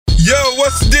Yo,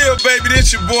 what's the deal, baby?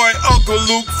 This your boy, Uncle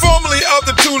Luke, formerly of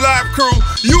the Two Live Crew.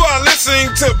 You are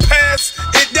listening to Pass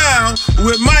It Down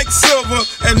with Mike Silver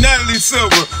and Natalie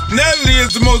Silver. Natalie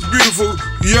is the most beautiful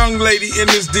young lady in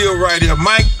this deal right here.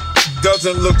 Mike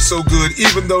doesn't look so good,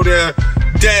 even though they're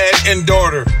dad and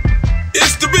daughter.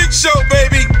 It's the big show,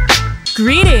 baby.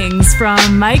 Greetings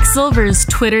from Mike Silver's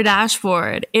Twitter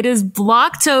dashboard. It is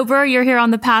Blocktober. You're here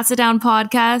on the Pass It Down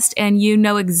podcast, and you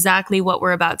know exactly what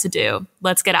we're about to do.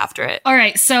 Let's get after it. All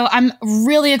right, so I'm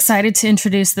really excited to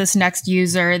introduce this next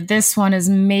user. This one is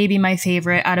maybe my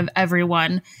favorite out of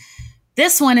everyone.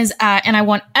 This one is at, and I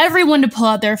want everyone to pull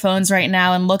out their phones right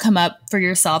now and look him up for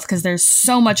yourself because there's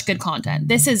so much good content.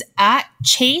 This is at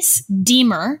Chase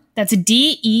Deemer. That's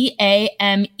Deamer.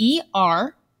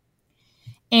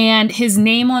 And his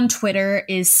name on Twitter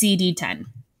is CD10.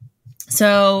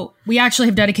 So we actually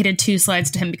have dedicated 2 slides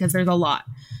to him because there's a lot.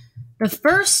 The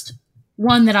first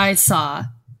one that I saw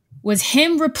was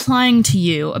him replying to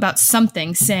you about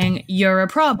something, saying, "You're a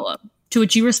problem." To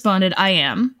which you responded, "I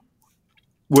am."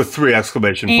 With 3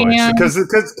 exclamation points.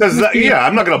 Because yeah,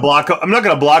 I'm not going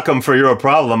to block him for "you're a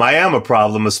problem." I am a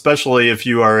problem, especially if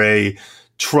you are a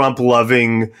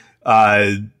Trump-loving,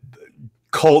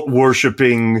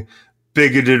 cult-worshipping,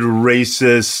 bigoted,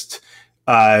 racist,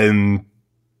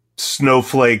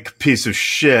 snowflake piece of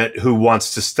shit who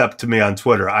wants to step to me on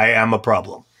Twitter. I am a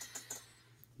problem.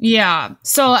 Yeah.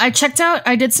 So I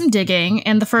did some digging,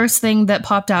 and the first thing that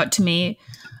popped out to me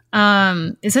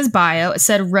is his bio. It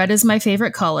said, "Red is my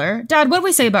favorite color." Dad, what do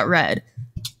we say about red?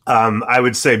 I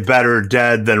would say better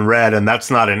dead than red, and that's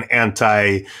not an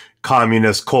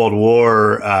anti-communist Cold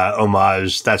War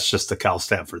homage. That's just a Cal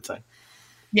Stanford thing.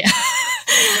 Yeah.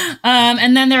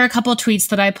 And then there are a couple tweets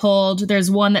that I pulled. There's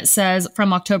one that says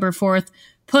from October 4th,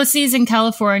 "Pussies in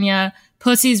California,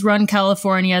 pussies run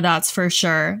California, that's for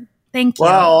sure." Thank you.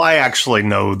 Well, I actually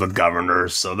know the governor,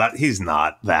 so that he's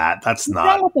not that. That's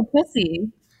not with a pussy.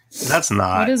 That's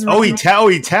not. He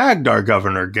tagged our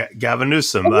governor, Gavin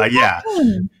Newsom. Yeah.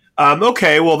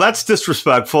 Okay. Well, that's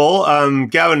disrespectful.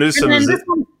 Gavin Newsom is a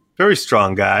very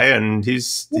strong guy, and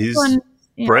he's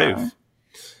brave. Yeah.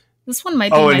 This one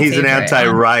might be and he's favorite. An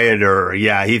anti-rioter.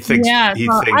 Yeah, he thinks. Yeah,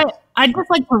 I'd just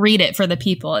like to read it for the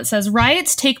people. It says,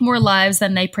 "Riots take more lives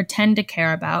than they pretend to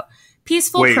care about.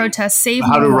 Peaceful protests save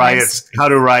more lives." How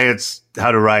do riots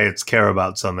care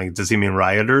about something? Does he mean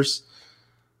rioters?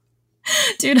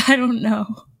 Dude, I don't know.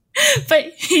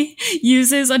 But he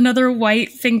uses another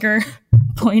white finger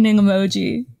pointing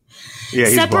emoji. Yeah,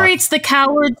 separates the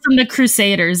cowards from the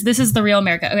crusaders. This is the real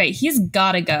America. Okay, he's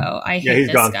got to go. I hate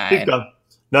this guy. He's gone.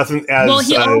 Nothing as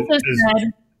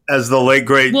as the late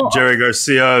great Jerry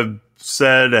Garcia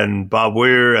said, and Bob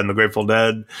Weir and the Grateful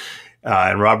Dead,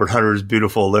 and Robert Hunter's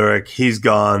beautiful lyric, "He's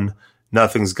gone.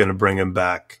 Nothing's going to bring him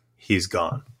back. He's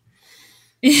gone."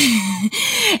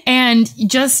 And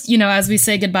just, as we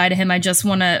say goodbye to him, I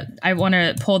want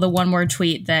to pull the one more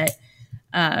tweet that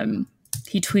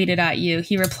he tweeted at you.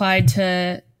 He replied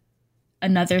to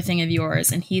another thing of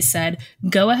yours, and he said,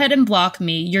 "Go ahead and block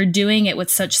me. You're doing it with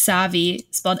such savvy,"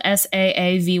 spelled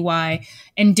SAAVY,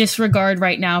 "and disregard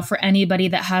right now for anybody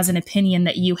that has an opinion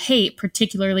that you hate,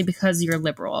 particularly because you're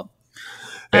liberal."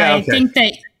 Yeah, I think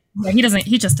that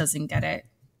he just doesn't get it.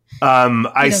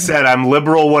 I said I'm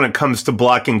liberal when it comes to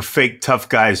blocking fake tough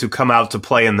guys who come out to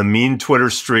play in the mean Twitter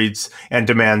streets and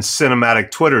demand cinematic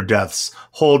Twitter deaths.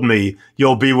 Hold me.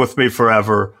 You'll be with me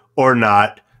forever or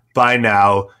not. Bye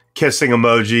now. Kissing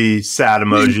emoji, sad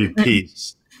emoji,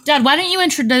 peace. Dad, why don't you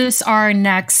introduce our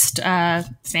next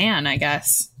fan, I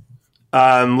guess?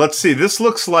 Let's see. This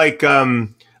looks like,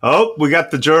 we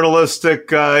got the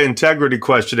journalistic integrity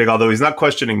questioning, although he's not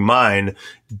questioning mine.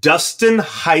 Dustin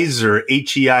Heiser,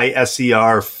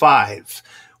 Heiser 5.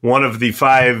 One of the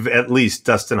 5, at least,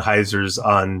 Dustin Heisers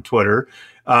on Twitter.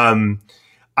 I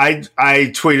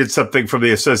tweeted something from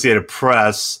the Associated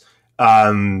Press,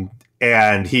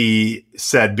 and he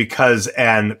said, because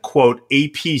an, quote,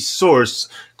 AP source,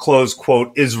 close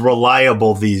quote, is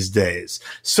reliable these days.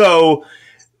 So,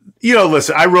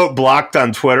 listen, I wrote blocked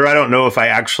on Twitter. I don't know if I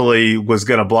actually was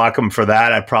going to block him for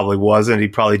that. I probably wasn't. He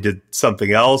probably did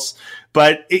something else.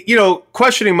 But,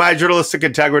 questioning my journalistic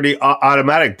integrity,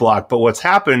 automatic block. But what's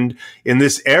happened in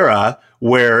this era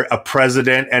where a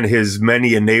president and his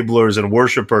many enablers and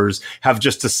worshipers have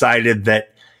just decided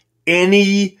that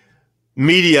any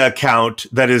media account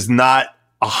that is not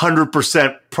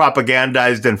 100%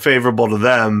 propagandized and favorable to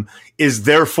them is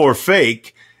therefore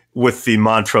fake, with the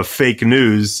mantra fake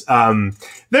news,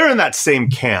 they're in that same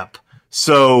camp.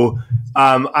 So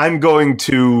I'm going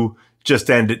to just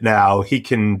end it now. He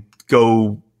can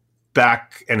go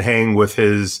back and hang with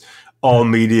his all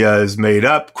media is made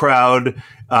up crowd.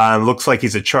 Looks like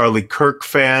he's a Charlie Kirk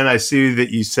fan. I see that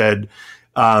you said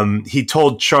he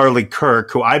told Charlie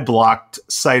Kirk, who I blocked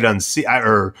sight unseen,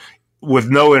 or with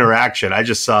no interaction. I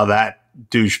just saw that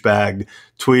douchebag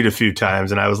tweet a few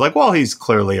times, and I was like, well, he's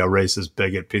clearly a racist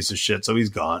bigot piece of shit, so he's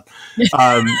gone.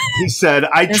 He said,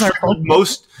 I tried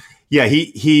most. Yeah,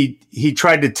 he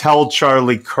tried to tell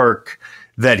Charlie Kirk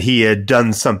that he had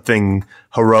done something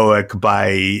heroic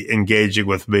by engaging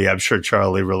with me. I'm sure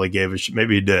Charlie really gave a shit.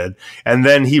 Maybe he did. And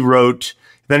then he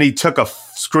took a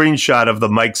screenshot of the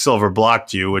Mike Silver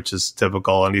blocked you, which is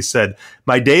typical. And he said,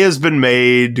 my day has been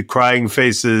made, crying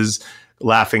faces,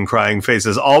 laughing, crying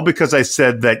faces, all because I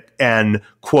said that an,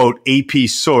 quote, AP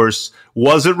source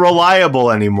wasn't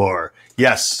reliable anymore.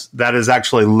 Yes, that is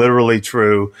actually literally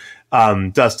true.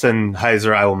 Dustin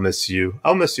Heiser, I will miss you.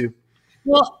 I'll miss you.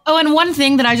 Well, and one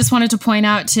thing that I just wanted to point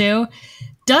out too,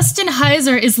 Dustin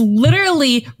Heiser is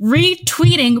literally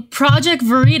retweeting Project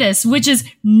Veritas, which is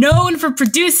known for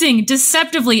producing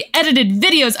deceptively edited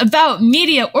videos about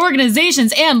media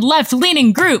organizations and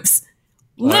left-leaning groups.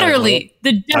 Literally,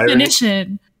 the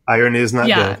definition. Irony is not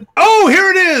good. Oh,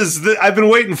 here it is. I've been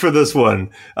waiting for this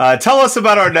one. Tell us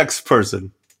about our next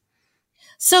person.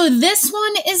 So this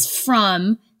one is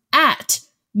from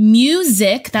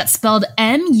 @music, that's spelled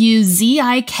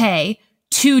MUZIK,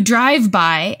 to drive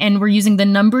by, and we're using the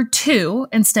number 2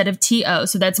 instead of TO.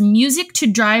 So that's music to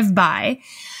drive by.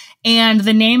 And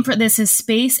the name for this is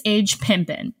Space Age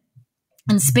Pimpin'.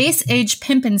 And Space Age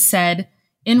Pimpin' said,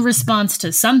 in response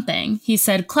to something, he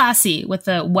said, classy, with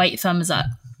a white thumbs up.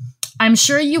 I'm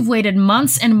sure you've waited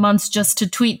months and months just to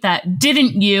tweet that,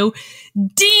 didn't you?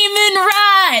 Demon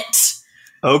Rat!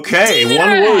 Okay, Demon one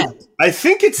Rat! word. I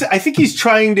think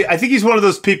he's one of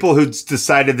those people who's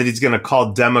decided that he's going to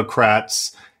call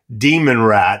Democrats Demon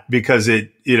Rat because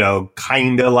it,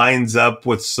 kind of lines up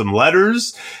with some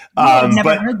letters. I've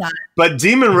never heard that. But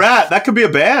Demon Rat, that could be a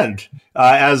band,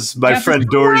 as my friend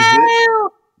Dory's.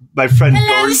 My friend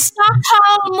Hello, Dory.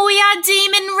 Stockholm, we are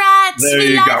Demon Rats. There we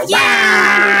you love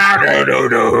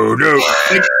go.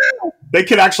 you. They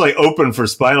could actually open for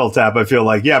Spinal Tap, I feel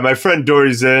like. Yeah, my friend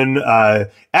Dory Zinn,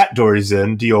 at Dory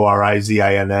Zinn,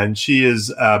 DORIZINN. She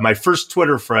is my first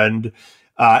Twitter friend,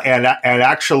 and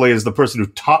actually is the person who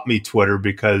taught me Twitter,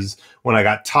 because when I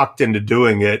got talked into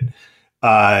doing it,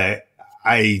 I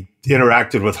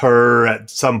interacted with her at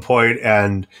some point,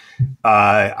 and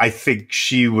I think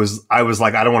I was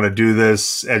like, I don't want to do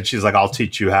this. And she's like, I'll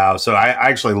teach you how. So I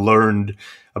actually learned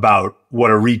about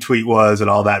what a retweet was and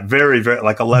all that very, very,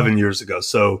 like 11 years ago.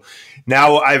 So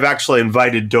now I've actually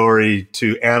invited Dory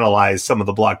to analyze some of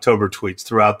the Blocktober tweets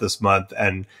throughout this month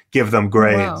and give them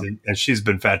grades. Wow. And she's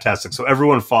been fantastic. So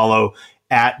everyone follow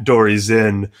at Dory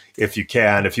Zinn if you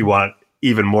can, if you want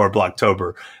even more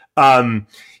Blocktober.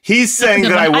 He's saying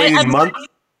that I waited months.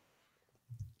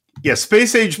 Yeah,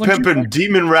 Space Age Pimpin',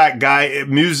 Demon Rat guy,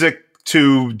 music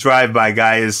to drive by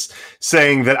guy is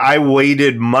saying that I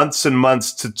waited months and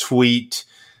months to tweet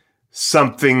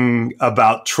something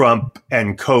about Trump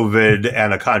and COVID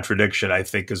and a contradiction, I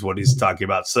think is what he's talking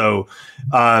about. So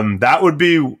that would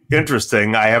be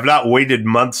interesting. I have not waited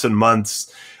months and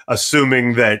months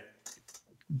assuming that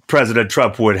President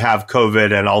Trump would have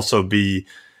COVID and also be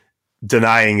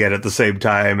denying it at the same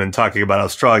time and talking about how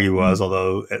strong he was,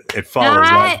 although it follows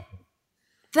that.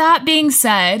 That being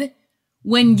said,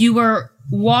 when you were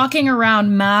walking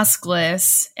around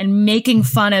maskless and making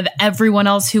fun of everyone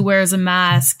else who wears a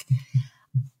mask,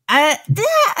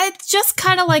 it's just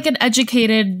kind of like an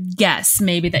educated guess,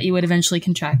 maybe, that you would eventually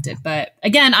contract it. But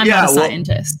again, I'm not a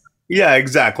scientist. Yeah,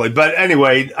 exactly. But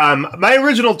anyway, my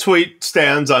original tweet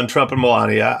stands on Trump and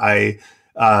Melania. I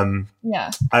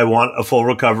want a full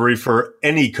recovery for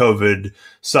any COVID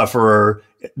sufferer,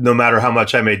 no matter how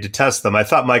much I may detest them. I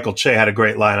thought Michael Che had a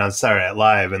great line on Saturday Night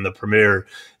Live in the premiere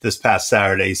this past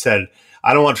Saturday. He said,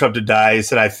 I don't want Trump to die. He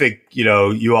said, I think,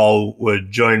 you all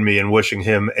would join me in wishing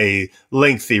him a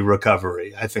lengthy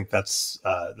recovery. I think that's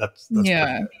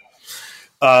yeah.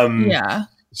 Yeah.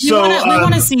 So we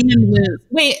want to see him lose.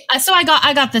 Wait, so I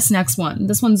got this next one.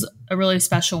 This one's a really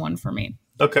special one for me.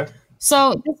 Okay.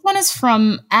 So this one is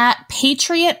from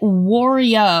 @Patriot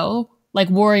Wario,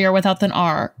 like warrior without an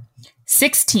R,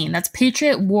 16. That's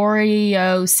Patriot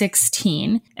Wario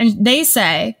 16. And they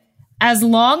say, as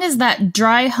long as that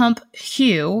dry hump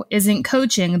Hugh isn't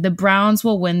coaching, the Browns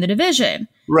will win the division.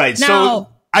 Right. Now, so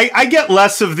I get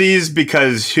less of these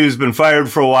because Hugh's been fired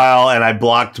for a while, and I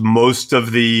blocked most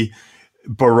of the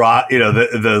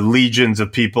the legions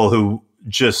of people who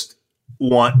just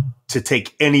want to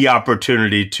take any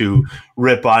opportunity to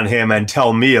rip on him and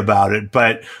tell me about it.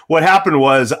 But what happened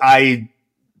was I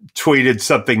tweeted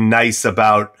something nice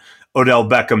about Odell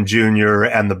Beckham Jr.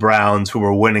 and the Browns who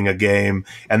were winning a game.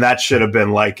 And that should have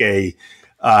been like if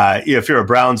you're a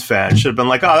Browns fan, should have been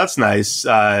like, oh, that's nice.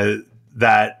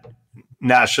 That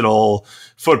National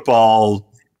Football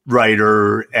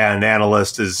writer and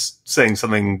analyst is saying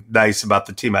something nice about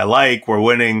the team I like. We're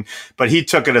winning. But he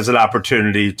took it as an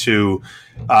opportunity to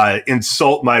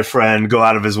insult my friend, go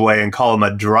out of his way and call him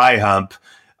a dry hump.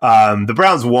 The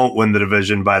Browns won't win the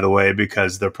division, by the way,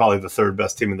 because they're probably the third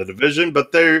best team in the division,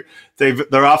 but they're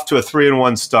off to a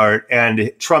 3-1 start,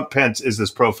 and Trump Pence is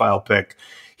this profile pic.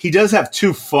 He does have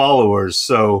 2 followers,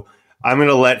 so I'm going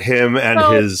to let him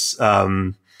and his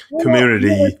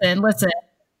community. Listen.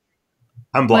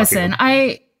 I'm blocking him.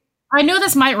 I know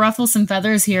this might ruffle some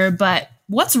feathers here, but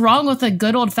what's wrong with a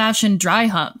good old-fashioned dry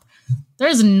hump?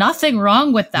 There's nothing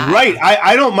wrong with that. Right.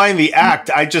 I don't mind the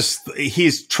act.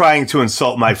 He's trying to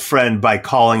insult my friend by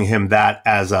calling him that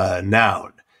as a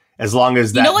noun. As long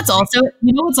as that. You know what's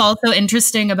also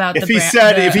interesting about if he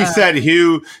said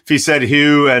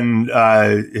Hugh and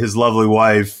his lovely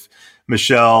wife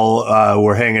Michelle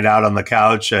were hanging out on the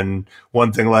couch and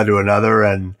one thing led to another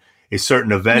and a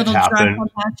certain event happened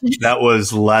that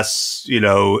was less,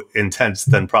 intense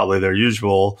than probably their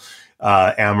usual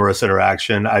amorous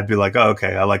interaction, I'd be like, oh,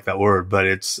 okay, I like that word, but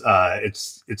it's the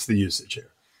usage here.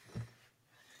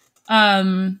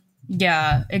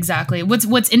 Yeah, exactly.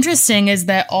 What's interesting is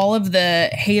that all of the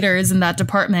haters in that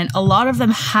department, a lot of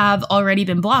them have already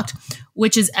been blocked,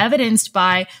 which is evidenced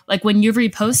by like when you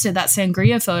reposted that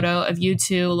sangria photo of you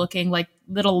two looking like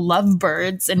little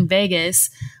lovebirds in Vegas.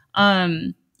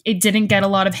 It didn't get a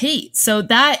lot of hate. So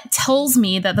that tells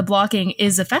me that the blocking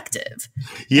is effective.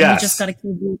 Yes. You just got to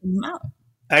keep reading them out.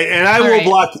 I will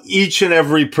block each and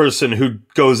every person who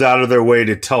goes out of their way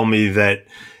to tell me that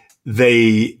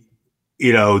they,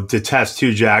 detest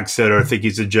Hugh Jackson or think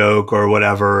he's a joke or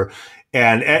whatever.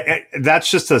 And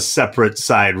that's just a separate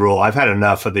side rule. I've had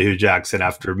enough of the Hugh Jackson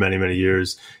after many, many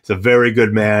years. He's a very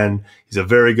good man. He's a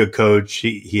very good coach.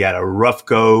 He had a rough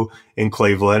go in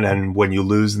Cleveland. And when you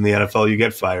lose in the NFL, you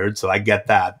get fired. So I get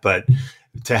that. But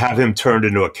to have him turned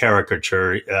into a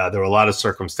caricature, there were a lot of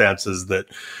circumstances that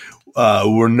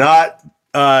were not,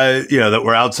 that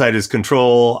were outside his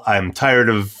control. I'm tired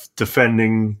of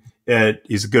defending it.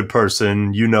 He's a good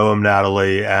person. You know him,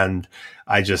 Natalie. And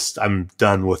I'm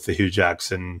done with the Hugh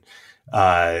Jackson,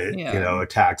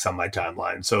 attacks on my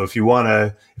timeline. So if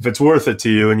it's worth it to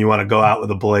you and you want to go out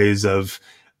with a blaze of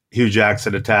Hugh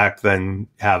Jackson attack, then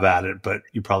have at it, but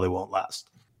you probably won't last.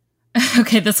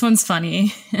 Okay. This one's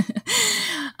funny.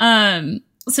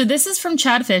 So this is from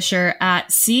Chad Fisher at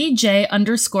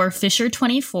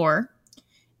CJ_Fisher24.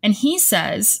 And he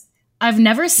says, I've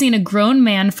never seen a grown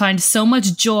man find so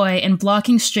much joy in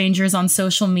blocking strangers on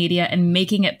social media and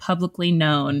making it publicly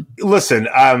known. Listen,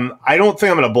 I don't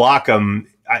think I'm going to block him.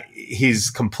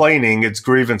 He's complaining. It's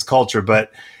grievance culture,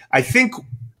 but I think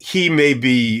he may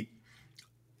be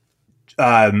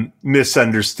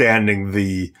misunderstanding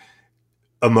the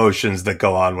emotions that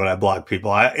go on when I block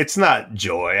people. It's not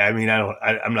joy. I mean,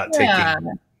 I'm not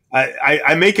taking.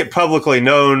 I make it publicly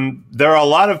known. There are a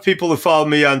lot of people who follow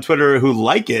me on Twitter who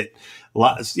like it.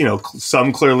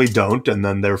 Some clearly don't, and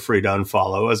then they're free to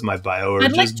unfollow, as my bio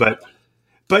urges. But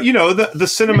the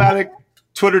cinematic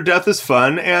Twitter death is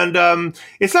fun, and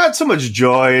it's not so much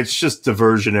joy; it's just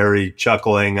diversionary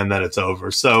chuckling, and then it's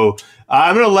over. So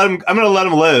I'm gonna let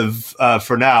him live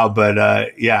for now.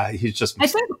 But he's just.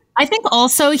 I think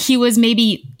also he was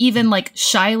maybe even like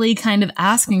shyly kind of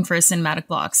asking for a cinematic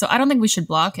block. So I don't think we should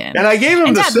block him. And I gave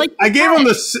him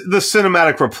the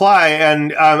cinematic reply.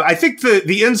 And I think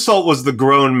the insult was the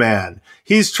grown man.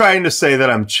 He's trying to say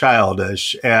that I'm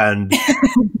childish. And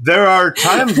there are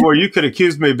times where you could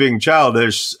accuse me of being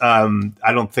childish.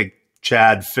 I don't think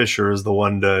Chad Fisher is the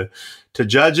one to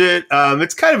judge it.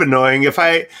 It's kind of annoying.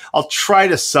 I'll try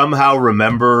to somehow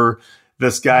remember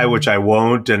this guy, which I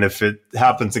won't, and if it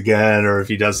happens again or if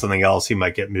he does something else, he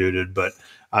might get muted. But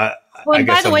by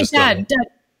the way, Dad,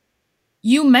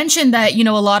 you mentioned that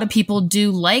a lot of people do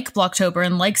like Blocktober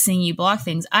and like seeing you block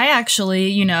things. I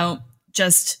actually,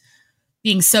 just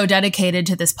being so dedicated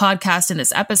to this podcast and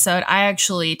this episode, I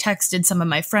actually texted some of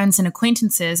my friends and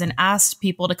acquaintances and asked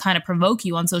people to kind of provoke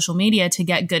you on social media to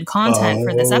get good content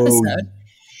for this episode.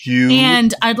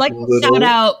 And I'd like to shout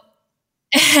out.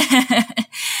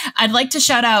 I'd like to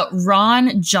shout out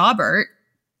Ron Jobert.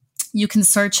 You can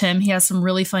search him. He has some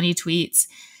really funny tweets.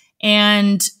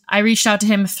 And I reached out to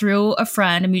him through a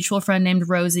mutual friend named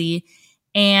Rosie.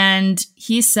 And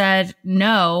he said,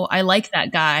 no, I like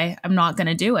that guy. I'm not going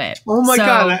to do it. Oh my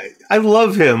God. I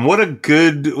love him. What a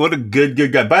good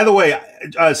guy. By the way,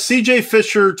 CJ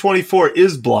Fisher 24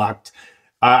 is blocked.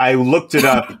 I looked it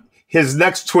up. His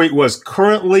next tweet was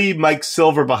currently Mike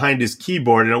Silver behind his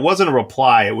keyboard. And it wasn't a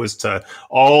reply. It was to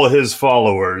all his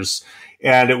followers.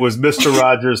 And it was Mr.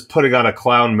 Rogers putting on a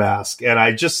clown mask. And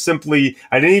I just simply,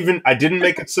 I didn't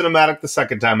make it cinematic the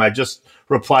second time. I just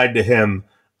replied to him,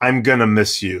 I'm going to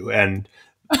miss you. And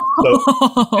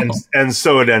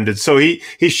so it ended. So he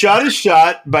shot his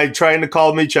shot by trying to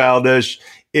call me childish.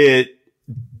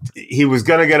 He was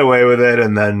going to get away with it.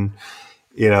 And then,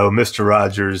 Mr.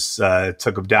 Rogers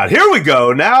took him down. Here we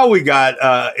go. Now we got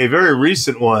a very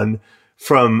recent one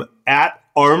from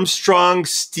 @Armstrong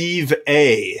Steve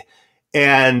A.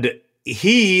 And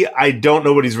I don't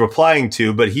know what he's replying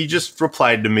to, but he just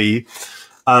replied to me.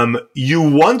 You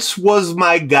once was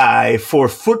my guy for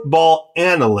football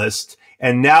analyst,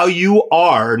 and now you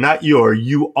are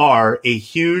a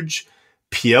huge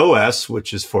POS,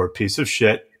 which is for piece of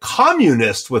shit,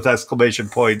 communist with exclamation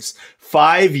points,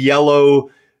 5 yellow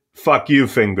fuck you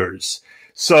fingers.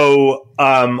 So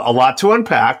a lot to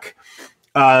unpack.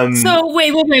 So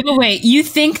wait. You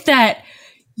think that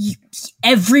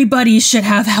everybody should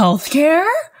have health care?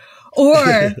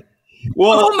 Or...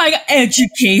 Well, oh my God,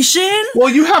 education? Well,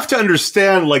 you have to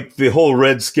understand, like, the whole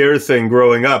Red Scare thing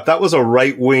growing up. That was a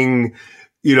right-wing,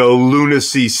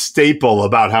 lunacy staple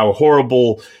about how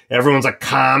horrible everyone's a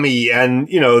commie. And,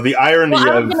 the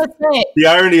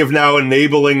irony of now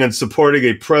enabling and supporting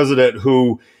a president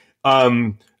who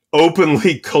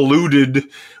openly colluded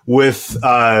with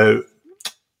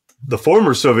the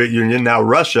former Soviet Union, now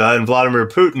Russia, and Vladimir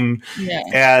Putin. Yeah.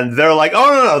 And they're like,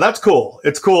 oh, no, that's cool.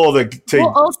 It's cool to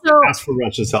ask for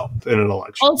Russia's help in an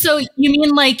election. Also, you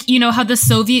mean how the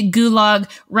Soviet gulag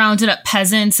rounded up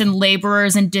peasants and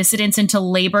laborers and dissidents into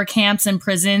labor camps and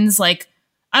prisons? Like,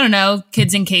 I don't know,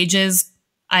 kids in cages,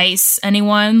 ICE,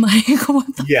 anyone? Like, what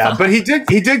the fuck? But he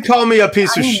did call me a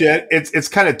piece of shit. It's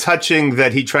kind of touching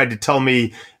that he tried to tell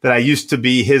me that I used to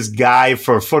be his guy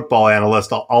for football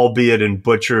analyst, albeit in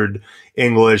butchered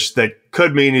English. That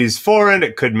could mean he's foreign.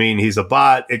 It could mean he's a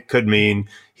bot. It could mean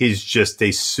he's just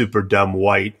a super dumb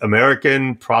white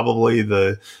American, probably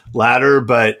the latter.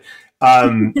 But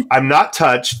I'm not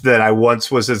touched that I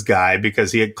once was his guy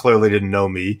because he clearly didn't know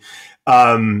me.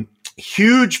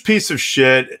 Huge piece of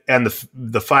shit, and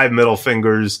the 5 middle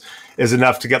fingers is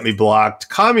enough to get me blocked.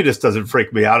 Communist doesn't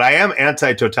freak me out. I am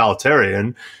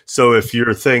anti-totalitarian, so if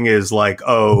your thing is like,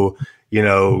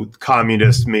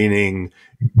 communist meaning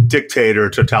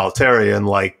dictator, totalitarian,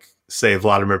 like, say,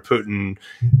 Vladimir Putin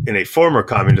in a former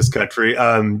communist country,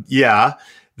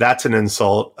 that's an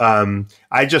insult. I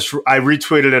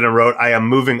retweeted it and wrote, I am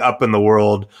moving up in the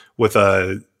world with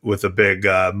a big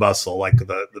muscle, like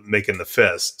the making the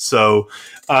fist. So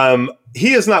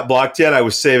he is not blocked yet. I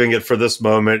was saving it for this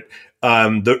moment.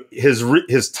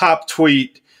 His top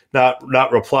tweet,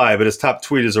 not reply, but his top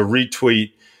tweet is a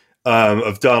retweet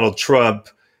of Donald Trump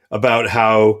about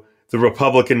how the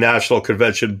Republican National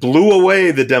Convention blew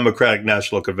away the Democratic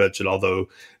National Convention, although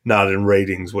not in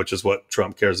ratings, which is what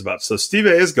Trump cares about. So Steve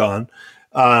A is gone.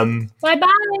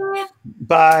 Bye-bye.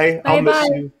 Bye. I'll miss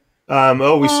you.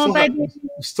 We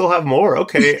still have more.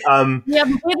 Okay. We have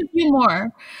a few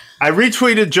more. I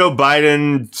retweeted Joe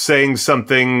Biden saying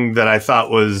something that I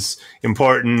thought was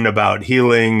important about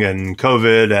healing and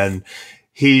COVID, and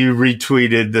he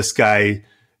retweeted this guy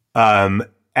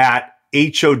at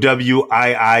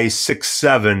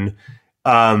HOWII67,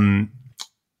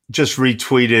 just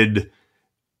retweeted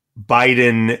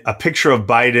Biden, a picture of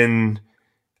Biden.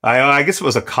 I guess it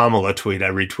was a Kamala tweet I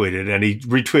retweeted, and he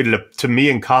retweeted it to me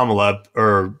and Kamala,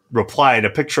 or replied a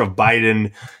picture of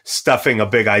Biden stuffing a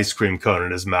big ice cream cone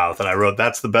in his mouth. And I wrote,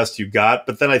 that's the best you got.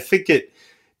 But then I think it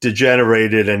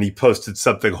degenerated and he posted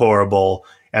something horrible,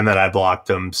 and then I blocked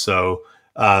him. So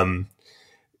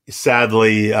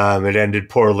sadly, it ended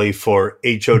poorly for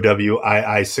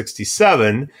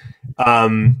HOWII67.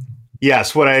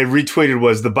 Yes, what I retweeted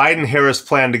was the Biden-Harris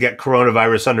plan to get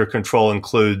coronavirus under control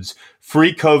includes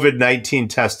free COVID-19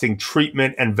 testing,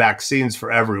 treatment, and vaccines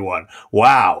for everyone.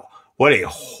 Wow. What a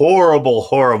horrible,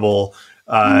 horrible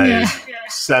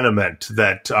sentiment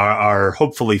that our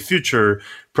hopefully future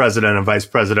president and vice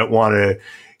president want to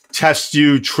test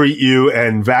you, treat you,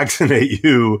 and vaccinate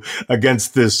you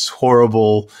against this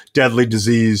horrible, deadly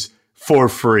disease for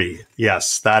free.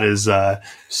 Yes, that is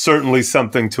certainly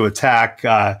something to attack.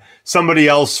 Somebody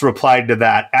else replied to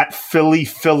that at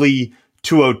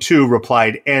Philly202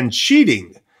 replied, and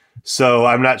cheating. So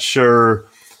I'm not sure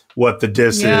what the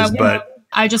diss is, but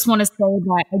I just want to say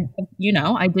that,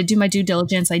 I did do my due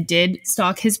diligence. I did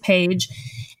stalk his page,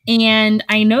 and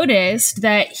I noticed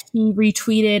that he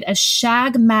retweeted a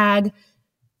Shag Mag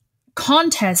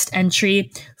contest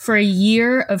entry for a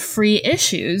year of free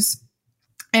issues.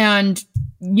 And,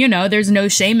 there's no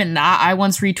shame in that. I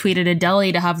once retweeted a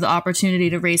deli to have the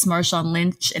opportunity to race Marshawn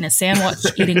Lynch in a sandwich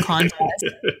eating contest.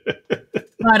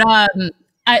 But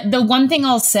the one thing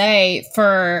I'll say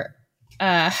for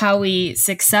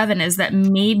Howie67 is that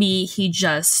maybe he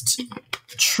just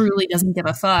truly doesn't give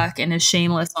a fuck and is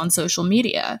shameless on social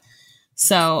media.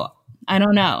 So I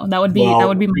don't know. That would be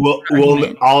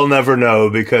my I'll never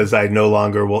know, because I no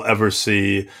longer will ever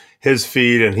see his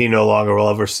feed, and he no longer will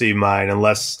ever see mine,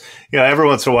 unless, every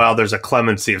once in a while there's a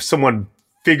clemency. If someone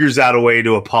figures out a way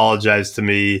to apologize to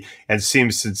me and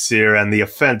seems sincere, and the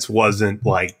offense wasn't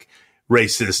like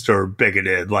racist or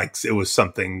bigoted, like it was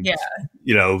something,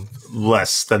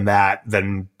 less than that,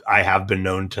 then I have been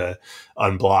known to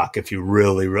unblock. If you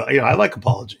really, I like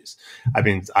apologies. I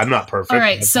mean, I'm not perfect. All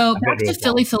right, so back to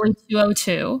Philly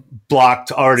 202.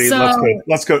 Blocked already. So,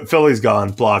 let's go. Philly's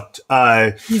gone. Blocked.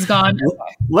 He's gone.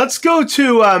 Let's go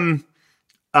to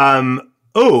MLR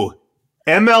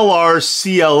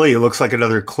CLE. Looks like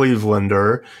another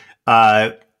Clevelander.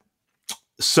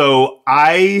 So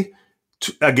I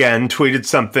again tweeted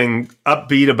something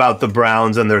upbeat about the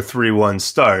Browns and their 3-1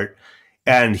 start,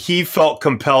 and he felt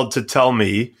compelled to tell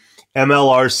me,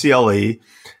 MLR CLE,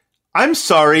 I'm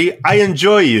sorry, I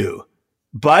enjoy you,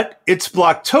 but it's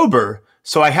Blocktober,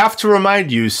 so I have to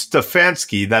remind you,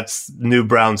 Stefanski, that's new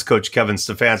Browns coach Kevin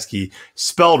Stefanski,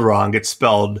 spelled wrong. It's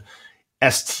spelled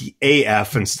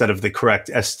STAF instead of the correct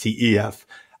STEF.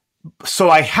 So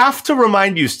I have to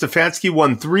remind you, Stefanski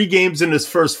won 3 games in his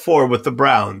first 4 with the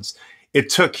Browns. It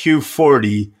took Hugh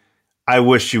 40. I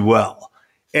wish you well.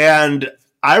 And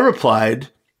I replied,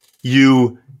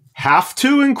 you have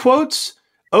to, in quotes?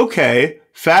 Okay.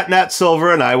 Fat Nat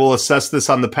Silver and I will assess this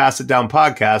on the Pass It Down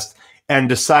podcast and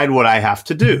decide what I have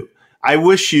to do. I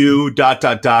wish you ...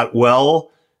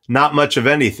 well, not much of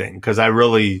anything, because I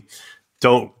really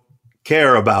don't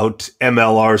care about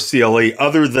MLR CLE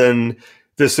other than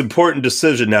this important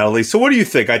decision, Natalie. So what do you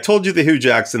think? I told you the Hugh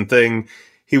Jackson thing.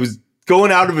 He was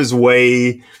going out of his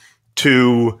way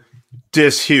to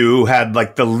diss Hugh, who had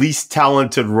like the least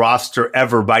talented roster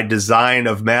ever by design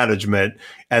of management,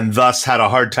 and thus had a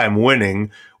hard time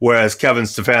winning, whereas Kevin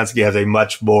Stefanski has a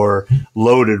much more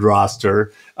loaded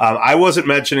roster. I wasn't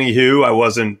mentioning Hugh. I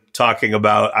wasn't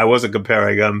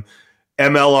comparing him.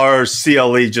 MLR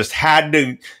CLE just had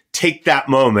to take that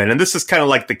moment. And this is kind of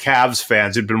like the Cavs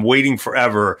fans who'd been waiting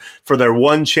forever for their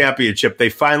one championship. They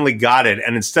finally got it.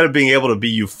 And instead of being able to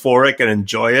be euphoric and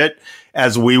enjoy it,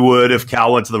 as we would if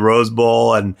Cal went to the Rose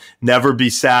Bowl, and never be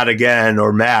sad again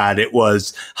or mad, it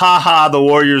was, the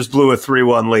Warriors blew a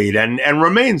 3-1 lead, and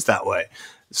remains that way.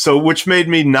 So, which made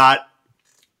me not,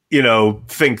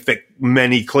 think that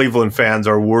many Cleveland fans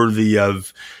are worthy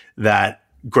of that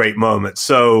great moment.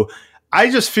 So I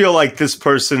just feel like this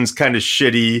person's kind of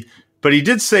shitty, but he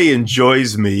did say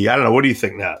enjoys me. I don't know. What do you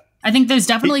think, Nat? I think there's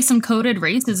definitely some coded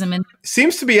racism in.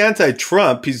 Seems to be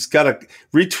anti-Trump. He's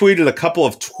retweeted a couple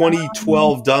of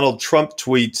 2012 Donald Trump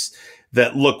tweets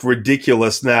that look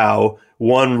ridiculous now.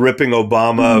 One ripping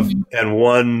Obama and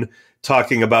one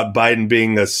talking about Biden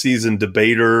being a seasoned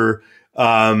debater.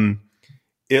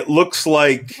 It looks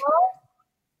like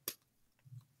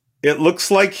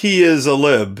he is a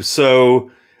lib.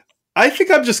 So I think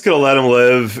I'm just going to let him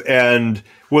live, and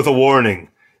with a warning.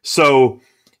 So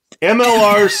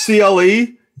MLR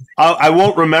CLE, I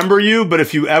won't remember you, but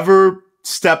if you ever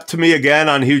step to me again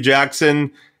on Hugh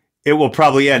Jackson, it will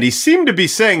probably end. He seemed to be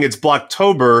saying it's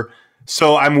Blocktober,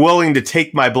 so I'm willing to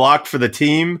take my block for the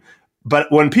team.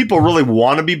 But when people really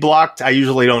want to be blocked, I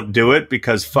usually don't do it,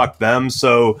 because fuck them.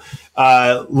 So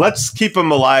let's keep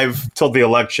him alive till the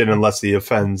election, unless he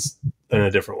offends in a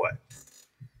different way.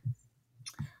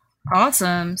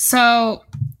 Awesome. So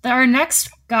our next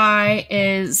guy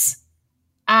is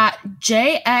at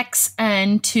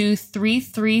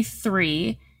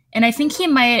JXN2333. And I think he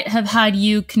might have had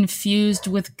you confused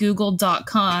with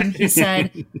Google.com. He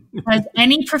said, has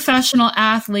any professional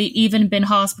athlete even been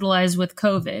hospitalized with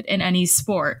COVID in any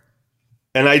sport?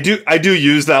 And I do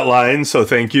use that line, so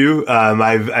thank you.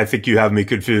 I think you have me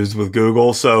confused with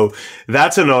Google, so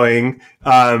that's annoying.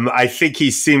 I think he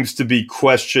seems to be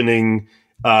questioning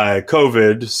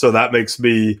COVID, so that makes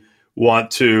me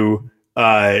want to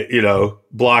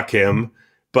block him.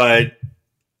 But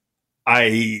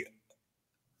I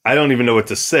don't even know what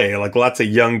to say. Like, lots of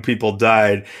young people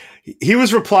died. He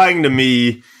was replying to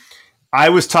me. I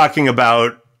was talking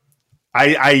about,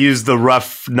 I used the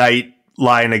rough night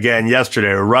line again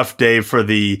yesterday. A rough day for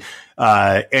the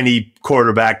any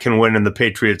quarterback can win in the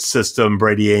Patriots system.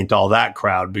 Brady ain't all that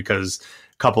crowd, because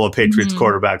a couple of Patriots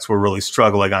quarterbacks were really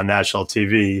struggling on national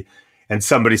TV. And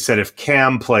somebody said if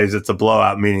Cam plays, it's a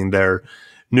blowout, meaning their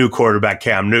new quarterback,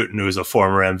 Cam Newton, who is a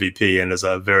former MVP and is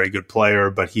a very good player,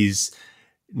 but he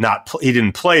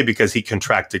didn't play because he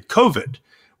contracted COVID,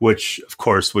 which, of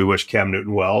course, we wish Cam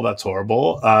Newton well. That's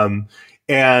horrible.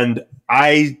 And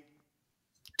I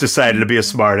decided to be a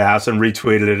smart ass and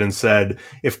retweeted it and said,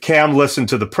 if Cam listened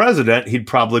to the president, he'd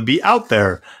probably be out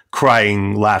there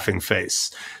crying, laughing face.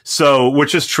 So,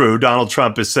 which is true. Donald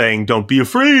Trump is saying, don't be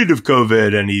afraid of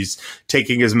COVID. And he's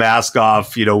taking his mask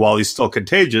off, while he's still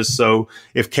contagious. So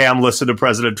if Cam listened to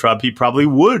President Trump, he probably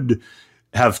would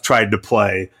have tried to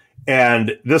play.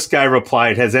 And this guy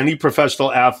replied, has any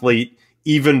professional athlete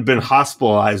even been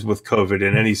hospitalized with COVID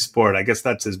in any sport? I guess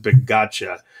that's his big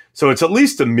gotcha. So it's at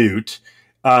least a mute.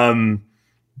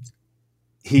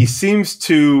 He seems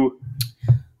to.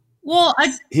 Well,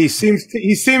 he seems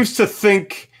to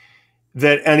think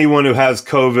that anyone who has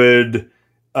COVID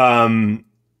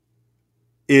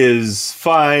is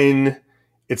fine.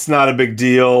 It's not a big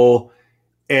deal,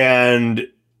 and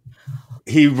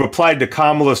he replied to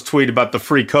Kamala's tweet about the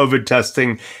free COVID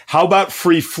testing. How about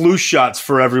free flu shots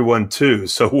for everyone too?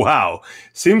 So wow,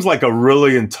 seems like a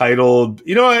really entitled.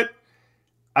 You know what?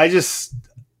 I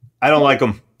don't like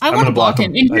him. I want to block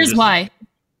him. And here's why.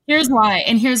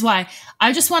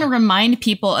 I just want to remind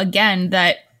people again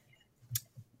that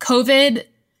COVID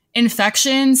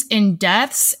infections and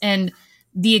deaths and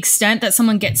the extent that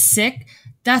someone gets sick,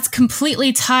 that's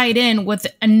completely tied in with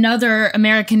another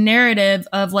American narrative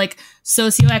of like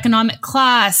socioeconomic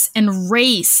class and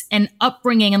race and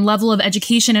upbringing and level of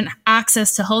education and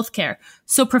access to healthcare.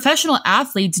 So professional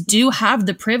athletes do have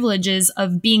the privileges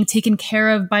of being taken care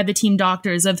of by the team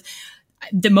doctors, of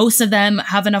most of them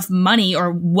have enough money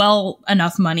or well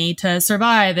enough money to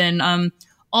survive, and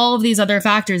all of these other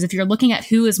factors. If you're looking at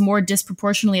who is more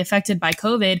disproportionately affected by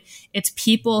COVID, it's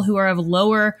people who are of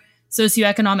lower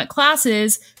socioeconomic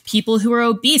classes, people who are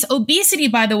obese. Obesity,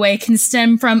 by the way, can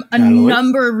stem from a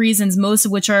number of reasons, most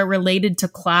of which are related to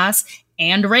class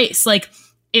and race. Like,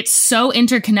 it's so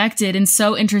interconnected and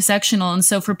so intersectional. And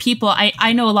so for people,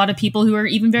 I know a lot of people who are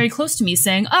even very close to me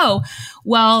saying, oh,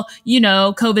 well,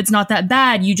 COVID's not that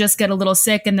bad. You just get a little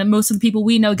sick. And then most of the people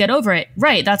we know get over it.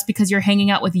 Right. That's because you're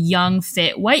hanging out with young,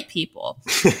 fit, white people.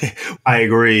 I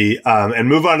agree. And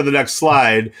move on to the next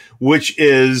slide, which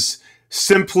is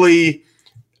simply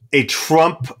a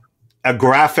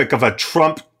graphic of a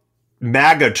Trump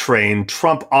MAGA train,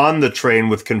 Trump on the train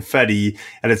with confetti,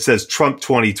 and it says Trump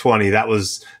 2020. That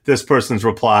was this person's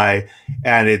reply,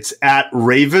 and it's at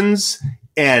Ravens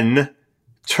N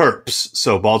Terps.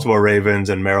 So Baltimore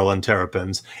Ravens and Maryland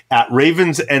Terrapins. At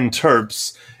Ravens N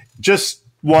Terps, just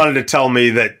wanted to tell me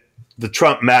that the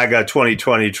Trump MAGA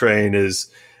 2020 train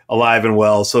is alive and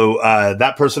well. So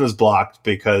that person is blocked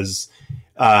because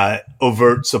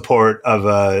overt support of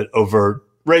a overt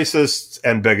racist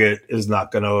and bigot is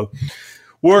not going to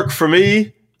work for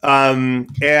me.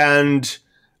 And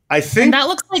I think that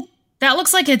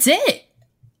looks like it's it.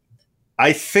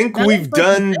 I think we've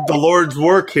done the Lord's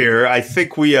work here. I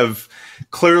think we have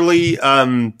clearly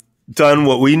done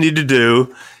what we need to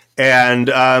do. And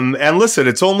listen,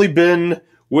 it's only been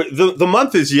the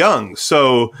month is young,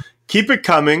 so keep it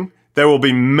coming. There will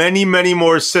be many, many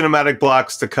more cinematic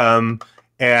blocks to come.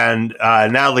 And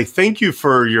Natalie, thank you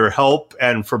for your help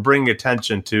and for bringing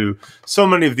attention to so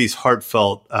many of these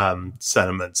heartfelt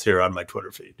sentiments here on my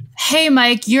Twitter feed. Hey,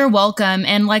 Mike, you're welcome.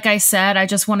 And like I said, I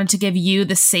just wanted to give you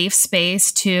the safe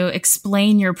space to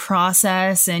explain your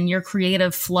process and your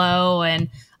creative flow. And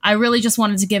I really just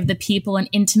wanted to give the people an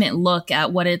intimate look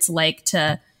at what it's like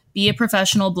to be a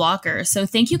professional blocker. So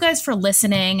thank you guys for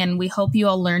listening, and we hope you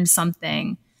all learned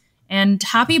something. And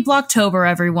happy Blocktober,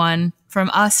 everyone. From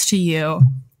us to you.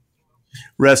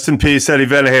 Rest in peace, Eddie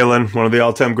Van Halen, one of the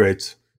all-time greats.